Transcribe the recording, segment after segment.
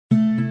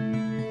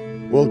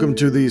Welcome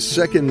to the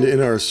second in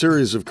our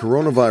series of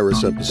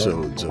coronavirus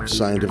episodes of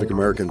Scientific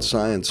American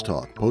Science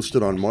Talk,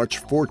 posted on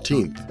March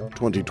 14th,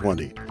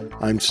 2020.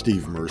 I'm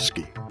Steve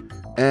Mirsky.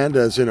 And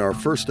as in our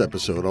first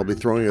episode, I'll be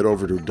throwing it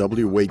over to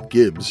Wayt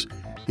Gibbs.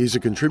 He's a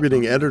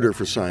contributing editor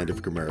for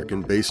Scientific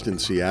American based in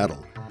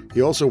Seattle.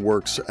 He also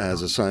works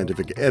as a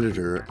scientific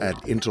editor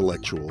at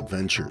Intellectual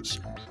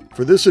Ventures.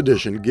 For this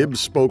edition, Gibbs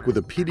spoke with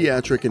a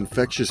pediatric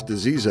infectious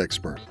disease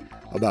expert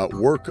about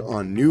work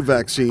on new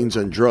vaccines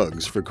and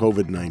drugs for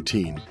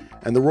COVID-19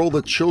 and the role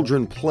that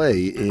children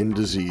play in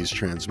disease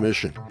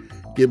transmission.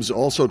 Gibbs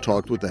also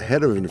talked with the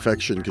head of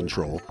infection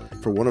control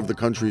for one of the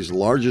country's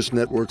largest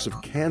networks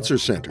of cancer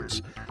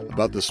centers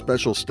about the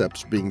special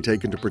steps being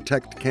taken to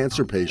protect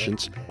cancer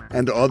patients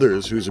and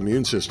others whose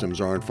immune systems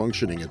aren't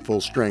functioning at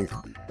full strength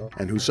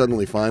and who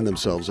suddenly find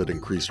themselves at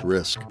increased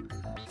risk.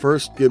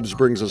 First, Gibbs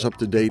brings us up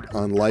to date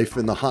on life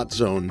in the hot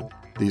zone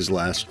these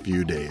last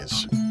few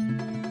days.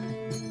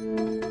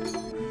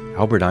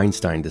 Albert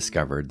Einstein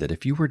discovered that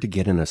if you were to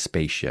get in a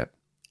spaceship,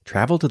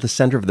 travel to the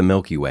center of the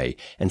Milky Way,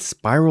 and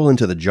spiral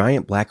into the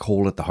giant black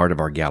hole at the heart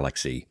of our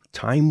galaxy,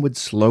 time would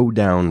slow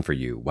down for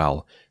you,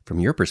 while, from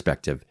your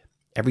perspective,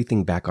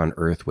 everything back on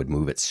Earth would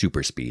move at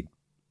super speed.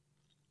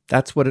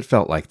 That's what it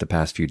felt like the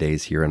past few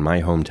days here in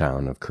my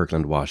hometown of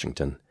Kirkland,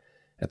 Washington,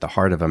 at the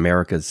heart of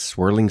America's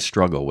swirling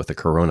struggle with the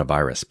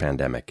coronavirus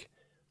pandemic.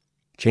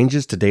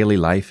 Changes to daily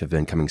life have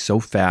been coming so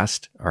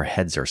fast, our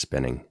heads are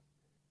spinning.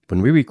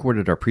 When we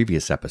recorded our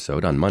previous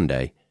episode on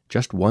Monday,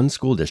 just one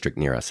school district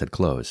near us had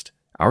closed.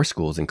 Our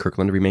schools in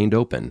Kirkland remained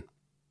open.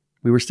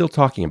 We were still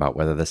talking about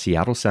whether the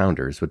Seattle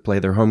Sounders would play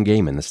their home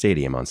game in the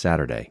stadium on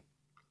Saturday.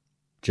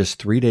 Just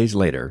 3 days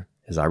later,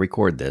 as I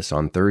record this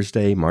on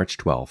Thursday, March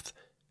 12th,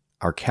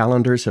 our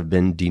calendars have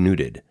been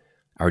denuded,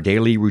 our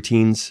daily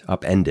routines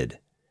upended.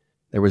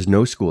 There was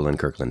no school in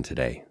Kirkland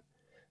today.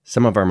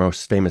 Some of our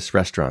most famous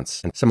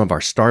restaurants and some of our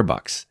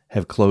Starbucks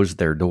have closed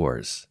their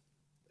doors.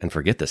 And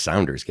forget the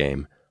Sounders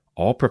game.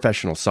 All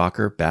professional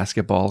soccer,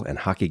 basketball, and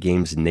hockey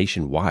games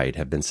nationwide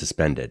have been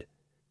suspended.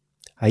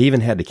 I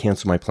even had to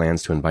cancel my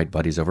plans to invite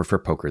buddies over for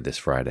poker this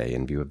Friday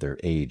in view of their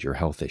age or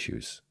health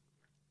issues.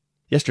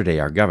 Yesterday,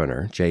 our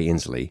governor, Jay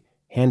Inslee,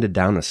 handed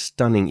down a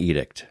stunning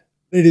edict.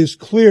 It is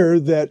clear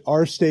that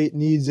our state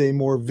needs a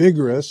more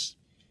vigorous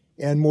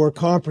and more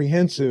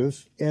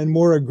comprehensive and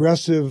more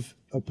aggressive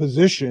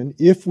position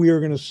if we are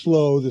going to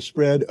slow the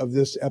spread of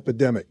this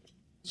epidemic.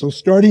 So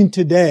starting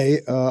today,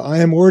 I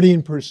am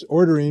ordering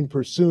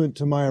pursuant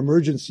to my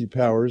emergency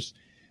powers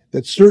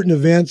that certain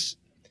events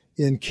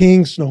in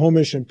King,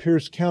 Snohomish, and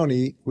Pierce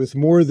County with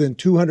more than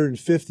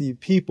 250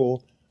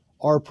 people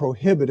are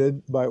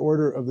prohibited by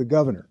order of the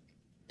governor.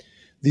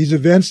 These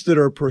events that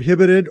are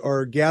prohibited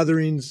are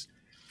gatherings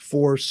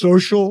for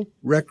social,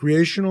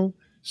 recreational,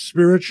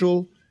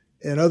 spiritual,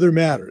 and other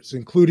matters,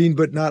 including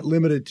but not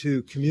limited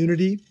to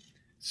community,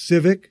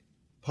 civic,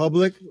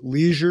 public,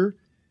 leisure,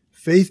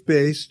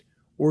 faith-based,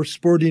 or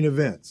sporting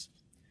events.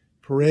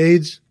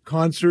 Parades,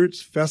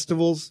 concerts,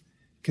 festivals,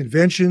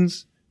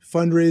 conventions,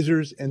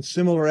 fundraisers, and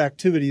similar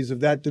activities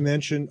of that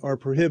dimension are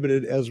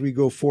prohibited as we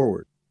go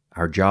forward.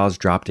 Our jaws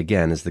dropped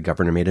again as the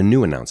governor made a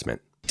new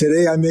announcement.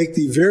 Today I make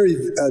the very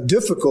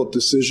difficult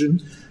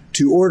decision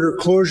to order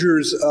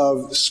closures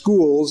of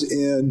schools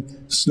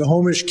in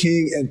Snohomish,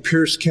 King, and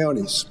Pierce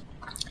counties.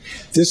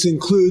 This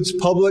includes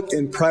public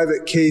and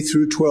private K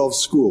through 12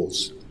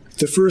 schools.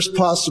 The first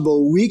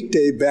possible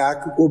weekday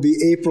back will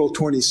be April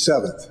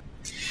 27th.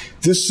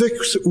 This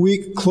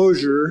 6-week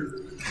closure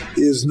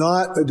is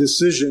not a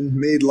decision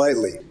made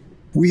lightly.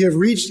 We have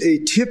reached a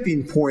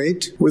tipping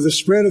point where the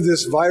spread of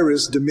this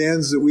virus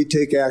demands that we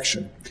take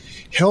action.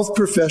 Health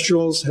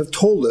professionals have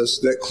told us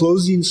that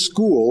closing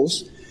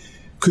schools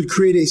could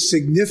create a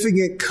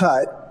significant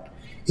cut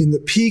in the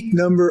peak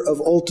number of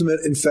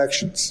ultimate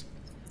infections.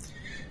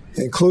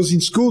 And closing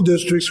school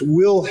districts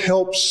will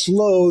help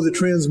slow the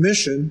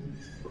transmission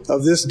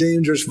of this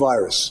dangerous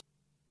virus.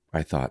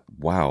 I thought,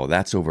 wow,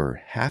 that's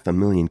over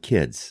 500,000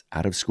 kids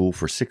out of school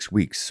for 6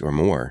 weeks or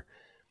more.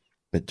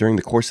 But during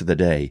the course of the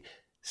day,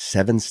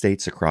 7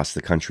 states across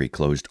the country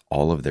closed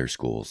all of their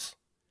schools.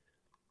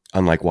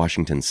 Unlike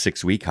Washington's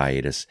 6-week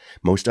hiatus,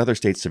 most other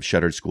states have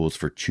shuttered schools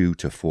for 2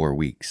 to 4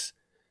 weeks.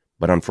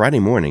 But on Friday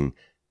morning,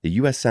 the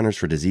U.S. Centers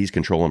for Disease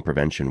Control and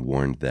Prevention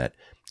warned that,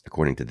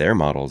 according to their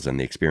models and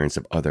the experience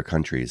of other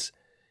countries,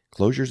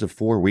 closures of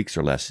 4 weeks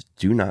or less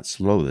do not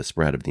slow the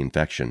spread of the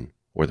infection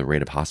or the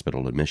rate of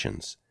hospital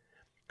admissions.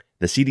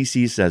 The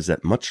CDC says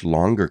that much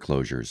longer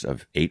closures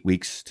of 8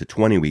 weeks to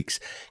 20 weeks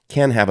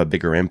can have a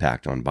bigger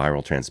impact on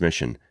viral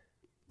transmission,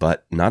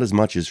 but not as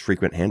much as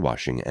frequent hand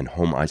washing and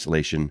home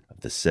isolation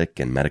of the sick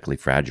and medically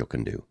fragile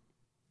can do.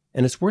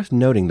 And it's worth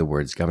noting the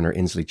words Governor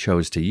Inslee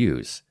chose to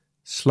use: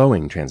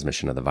 slowing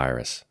transmission of the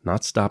virus,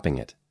 not stopping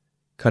it,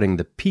 cutting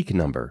the peak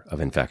number of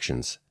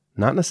infections,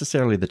 not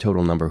necessarily the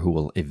total number who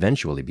will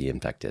eventually be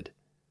infected.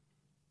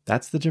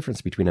 That's the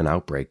difference between an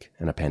outbreak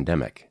and a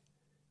pandemic.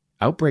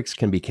 Outbreaks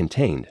can be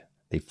contained.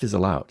 They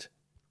fizzle out.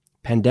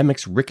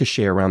 Pandemics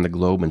ricochet around the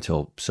globe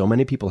until so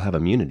many people have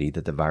immunity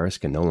that the virus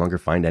can no longer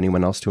find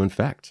anyone else to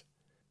infect.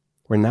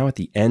 We're now at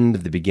the end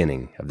of the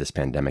beginning of this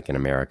pandemic in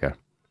America.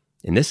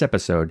 In this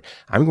episode,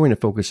 I'm going to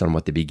focus on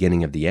what the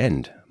beginning of the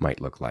end might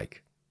look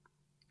like.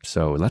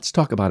 So let's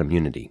talk about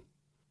immunity.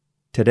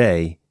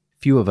 Today,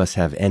 few of us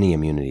have any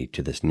immunity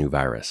to this new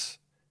virus.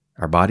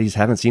 Our bodies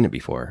haven't seen it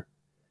before.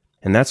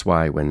 And that's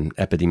why when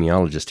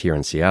epidemiologists here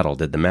in Seattle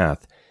did the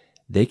math,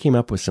 they came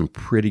up with some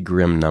pretty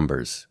grim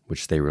numbers,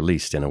 which they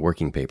released in a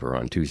working paper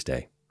on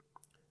Tuesday.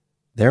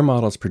 Their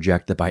models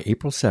project that by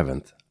April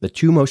 7th, the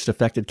two most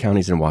affected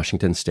counties in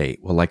Washington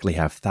state will likely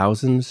have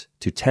thousands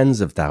to tens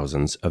of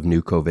thousands of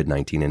new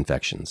COVID-19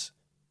 infections.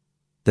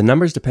 The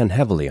numbers depend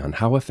heavily on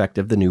how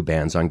effective the new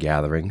bans on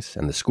gatherings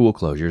and the school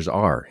closures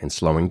are in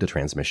slowing the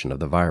transmission of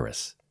the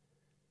virus.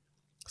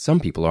 Some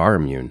people are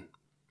immune.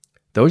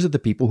 Those are the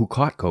people who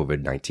caught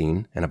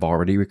COVID-19 and have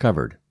already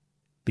recovered.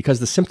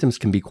 Because the symptoms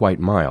can be quite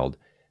mild,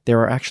 there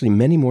are actually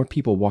many more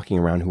people walking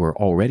around who are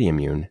already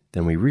immune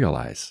than we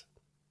realize.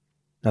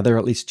 Now, there are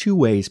at least two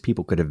ways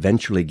people could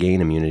eventually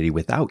gain immunity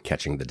without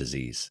catching the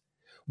disease.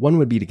 One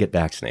would be to get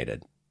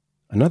vaccinated.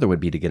 Another would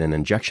be to get an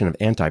injection of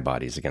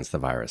antibodies against the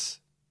virus,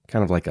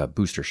 kind of like a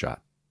booster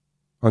shot.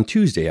 On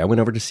Tuesday, I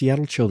went over to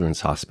Seattle Children's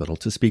Hospital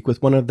to speak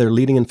with one of their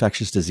leading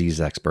infectious disease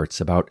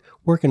experts about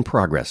work in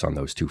progress on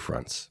those two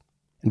fronts.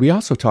 And we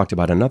also talked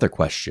about another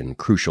question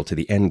crucial to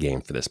the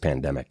endgame for this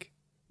pandemic,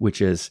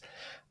 which is,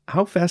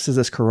 how fast is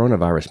this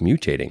coronavirus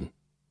mutating?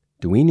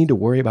 Do we need to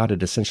worry about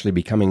it essentially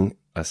becoming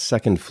a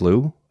second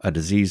flu, a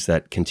disease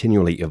that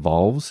continually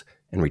evolves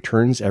and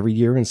returns every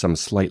year in some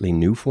slightly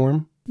new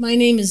form? My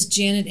name is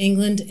Janet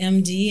England,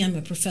 MD. I'm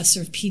a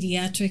professor of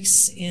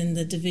pediatrics in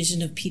the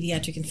Division of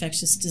Pediatric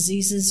Infectious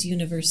Diseases,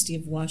 University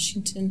of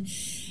Washington,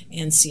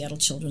 and Seattle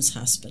Children's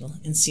Hospital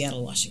in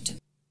Seattle, Washington.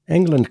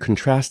 England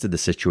contrasted the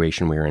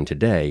situation we are in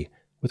today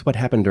with what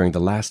happened during the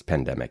last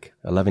pandemic,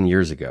 11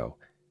 years ago,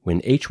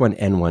 when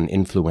H1N1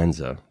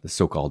 influenza, the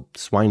so-called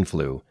swine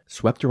flu,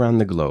 swept around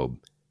the globe,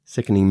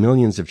 sickening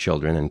millions of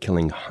children and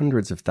killing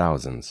hundreds of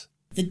thousands.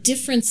 The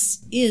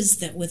difference is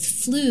that with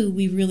flu,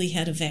 we really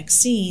had a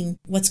vaccine.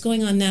 What's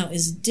going on now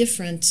is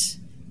different,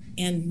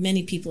 and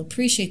many people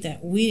appreciate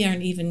that. We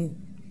aren't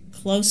even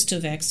close to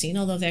a vaccine,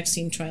 although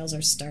vaccine trials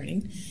are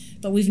starting.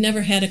 But we've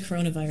never had a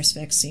coronavirus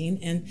vaccine,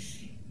 and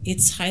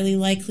it's highly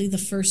likely the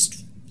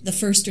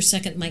first or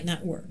second might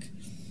not work.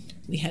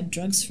 We had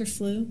drugs for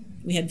flu.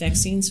 We had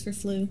vaccines for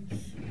flu.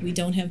 We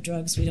don't have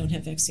drugs. We don't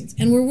have vaccines.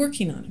 And we're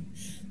working on them.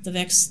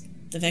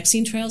 The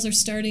vaccine trials are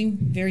starting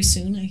very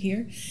soon, I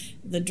hear.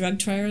 The drug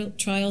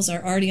trials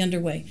are already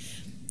underway.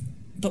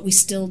 But we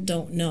still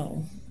don't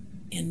know.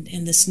 And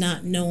this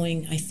not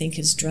knowing, I think,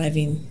 is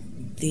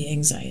driving the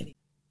anxiety.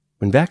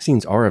 When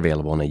vaccines are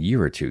available in a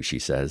year or two, she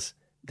says,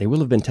 they will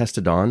have been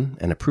tested on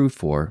and approved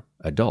for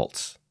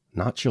adults,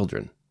 not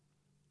children.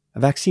 A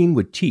vaccine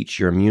would teach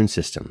your immune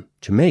system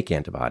to make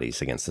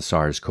antibodies against the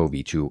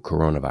SARS-CoV-2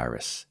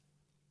 coronavirus.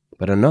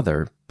 But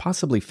another,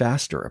 possibly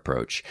faster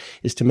approach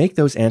is to make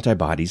those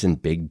antibodies in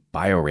big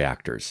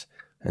bioreactors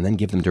and then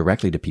give them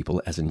directly to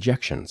people as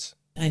injections.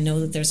 I know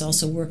that there's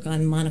also work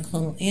on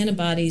monoclonal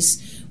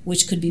antibodies,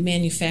 which could be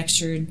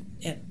manufactured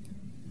at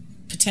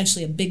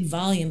potentially a big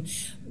volume,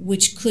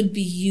 which could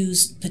be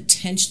used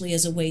potentially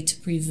as a way to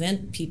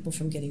prevent people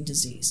from getting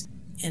disease.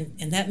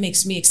 And that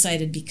makes me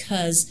excited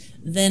because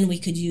then we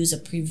could use a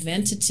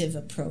preventative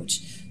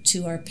approach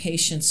to our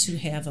patients who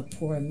have a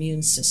poor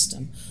immune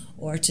system,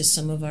 or to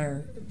some of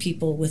our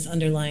people with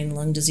underlying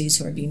lung disease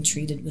who are being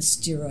treated with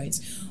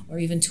steroids, or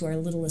even to our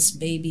littlest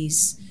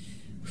babies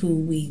who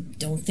we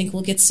don't think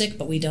will get sick,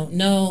 but we don't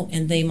know,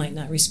 and they might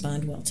not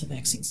respond well to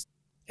vaccines.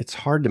 It's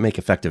hard to make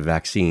effective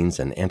vaccines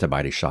and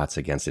antibody shots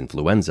against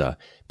influenza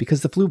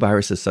because the flu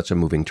virus is such a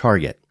moving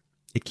target.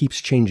 It keeps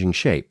changing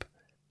shape.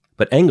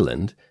 But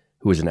England,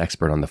 who is an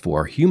expert on the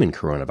 4 human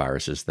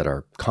coronaviruses that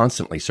are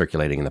constantly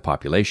circulating in the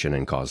population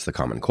and cause the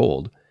common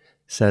cold,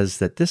 says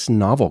that this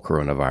novel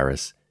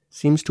coronavirus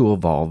seems to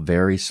evolve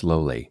very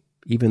slowly,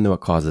 even though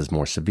it causes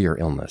more severe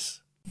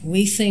illness.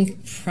 We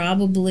think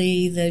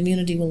probably the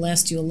immunity will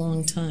last you a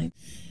long time.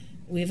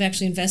 We have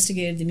actually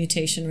investigated the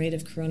mutation rate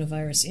of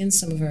coronavirus in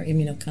some of our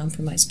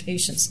immunocompromised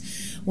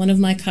patients. One of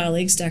my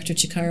colleagues, Dr.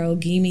 Chikara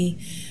Ogimi,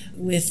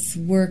 with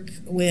work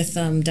with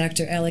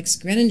Dr. Alex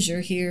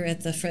Greninger here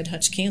at the Fred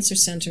Hutch Cancer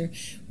Center,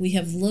 we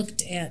have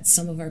looked at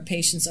some of our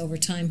patients over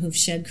time who've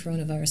shed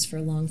coronavirus for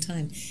a long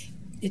time,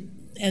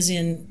 as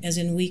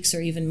in weeks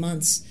or even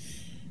months,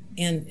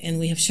 and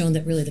we have shown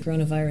that really the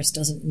coronavirus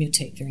doesn't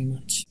mutate very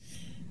much.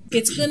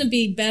 It's going to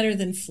be better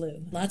than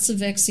flu. Lots of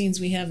vaccines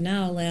we have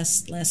now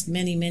last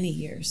many, many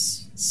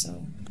years.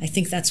 So I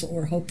think that's what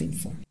we're hoping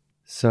for.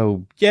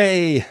 So,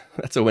 yay!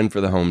 That's a win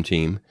for the home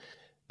team.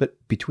 But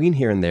between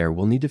here and there,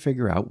 we'll need to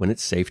figure out when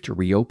it's safe to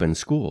reopen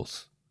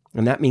schools.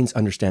 And that means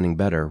understanding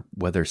better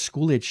whether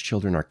school-aged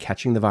children are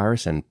catching the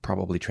virus and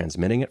probably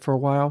transmitting it for a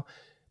while,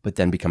 but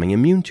then becoming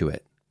immune to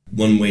it.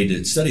 One way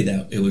to study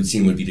that, it would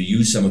seem, would be to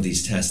use some of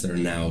these tests that are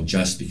now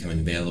just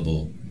becoming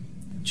available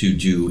to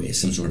do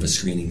some sort of a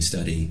screening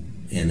study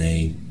in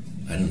a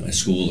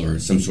school or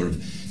some sort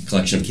of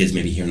collection of kids,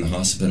 maybe here in the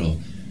hospital,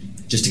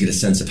 just to get a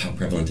sense of how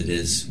prevalent it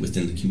is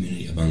within the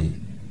community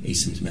among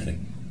asymptomatic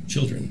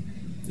children.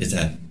 Is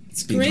that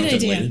It's a being great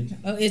idea. contemplated?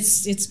 Oh,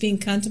 it's being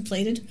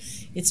contemplated.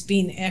 It's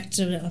being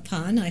acted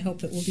upon. I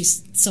hope it will be,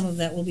 some of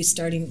that will be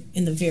starting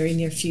in the very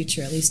near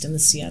future, at least in the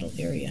Seattle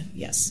area,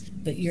 yes.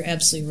 But you're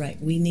absolutely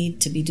right. We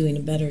need to be doing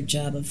a better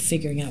job of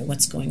figuring out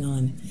what's going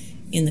on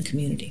in the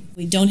community.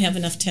 We don't have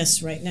enough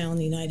tests right now in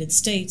the United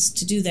States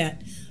to do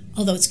that,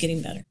 although it's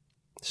getting better.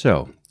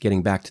 So,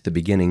 getting back to the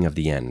beginning of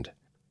the end.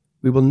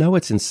 We will know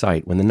it's in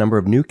sight when the number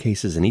of new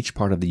cases in each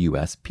part of the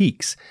U.S.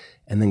 peaks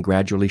and then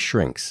gradually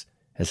shrinks,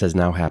 as has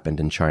now happened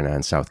in China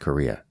and South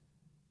Korea.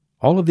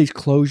 All of these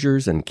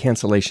closures and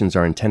cancellations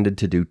are intended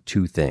to do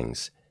two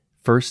things.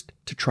 First,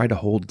 to try to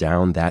hold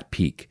down that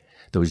peak,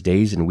 those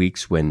days and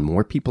weeks when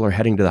more people are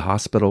heading to the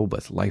hospital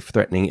with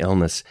life-threatening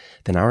illness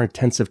than our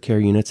intensive care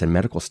units and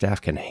medical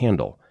staff can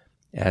handle,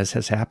 as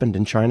has happened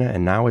in China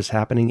and now is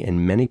happening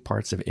in many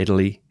parts of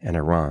Italy and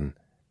Iran.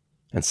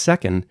 And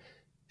second,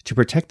 to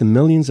protect the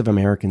millions of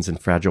Americans in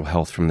fragile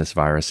health from this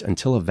virus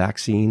until a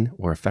vaccine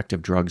or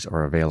effective drugs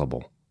are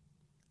available.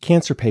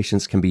 Cancer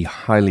patients can be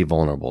highly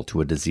vulnerable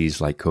to a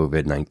disease like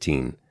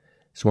COVID-19.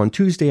 So on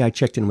Tuesday, I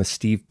checked in with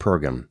Steve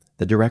Pergam,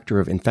 the Director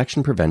of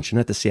Infection Prevention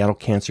at the Seattle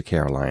Cancer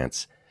Care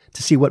Alliance,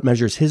 to see what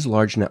measures his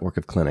large network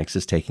of clinics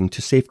is taking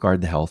to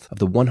safeguard the health of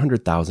the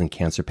 100,000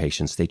 cancer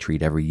patients they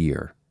treat every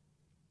year.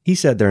 He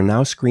said they're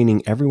now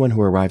screening everyone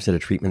who arrives at a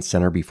treatment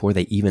center before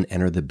they even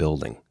enter the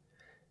building.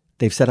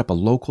 They've set up a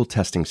local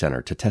testing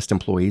center to test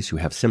employees who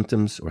have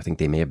symptoms or think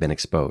they may have been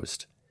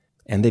exposed.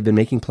 And they've been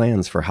making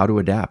plans for how to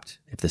adapt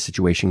if the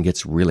situation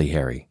gets really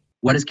hairy.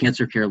 What does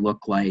cancer care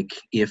look like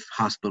if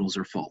hospitals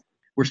are full?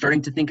 We're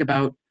starting to think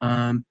about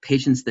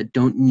patients that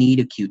don't need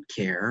acute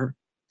care,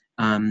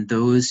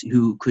 those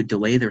who could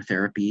delay their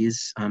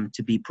therapies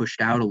to be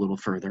pushed out a little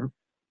further.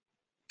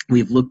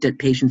 We've looked at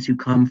patients who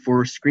come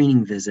for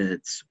screening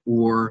visits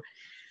or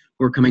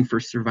who are coming for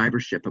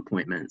survivorship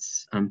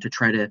appointments to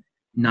try to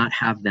not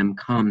have them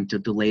come, to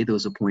delay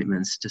those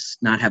appointments, to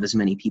not have as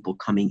many people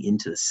coming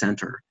into the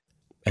center.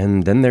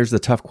 And then there's the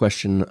tough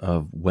question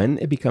of when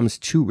it becomes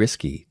too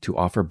risky to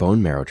offer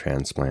bone marrow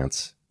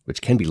transplants,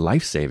 which can be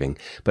life-saving,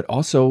 but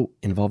also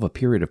involve a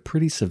period of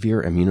pretty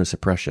severe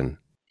immunosuppression.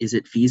 Is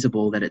it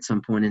feasible that at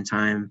some point in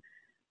time,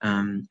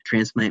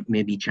 transplant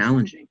may be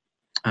challenging,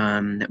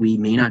 that we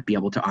may not be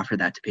able to offer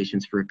that to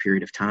patients for a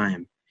period of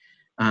time?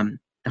 The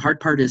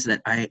hard part is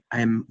that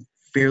I'm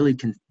fairly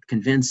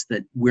convinced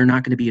that we're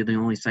not going to be the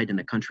only site in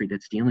the country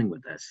that's dealing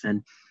with this.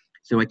 And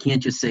so I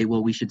can't just say,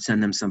 well, we should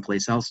send them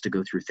someplace else to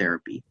go through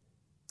therapy.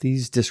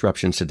 These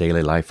disruptions to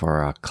daily life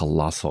are a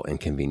colossal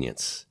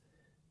inconvenience.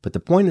 But the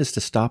point is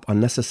to stop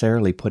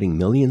unnecessarily putting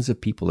millions of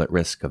people at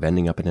risk of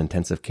ending up in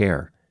intensive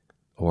care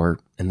or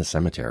in the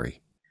cemetery.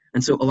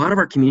 And so a lot of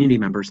our community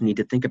members need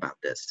to think about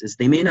this, is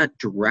they may not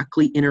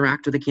directly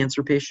interact with a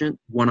cancer patient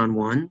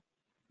one-on-one.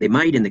 They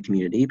might in the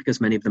community because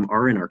many of them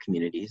are in our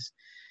communities,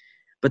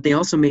 but they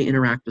also may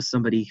interact with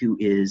somebody who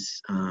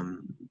is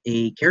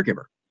a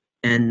caregiver.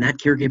 And that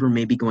caregiver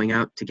may be going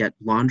out to get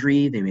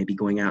laundry, they may be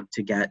going out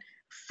to get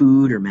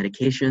food or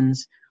medications.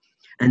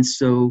 And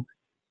so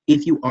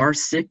if you are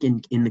sick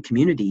in the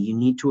community, you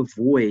need to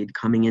avoid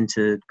coming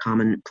into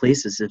common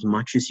places as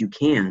much as you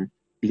can,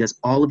 because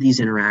all of these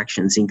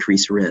interactions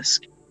increase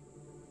risk.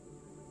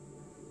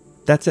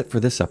 That's it for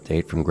this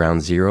update from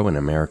Ground Zero in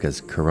America's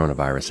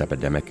coronavirus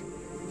epidemic.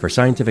 For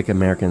Scientific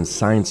American's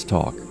Science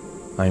Talk,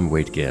 I'm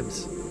Wayt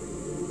Gibbs.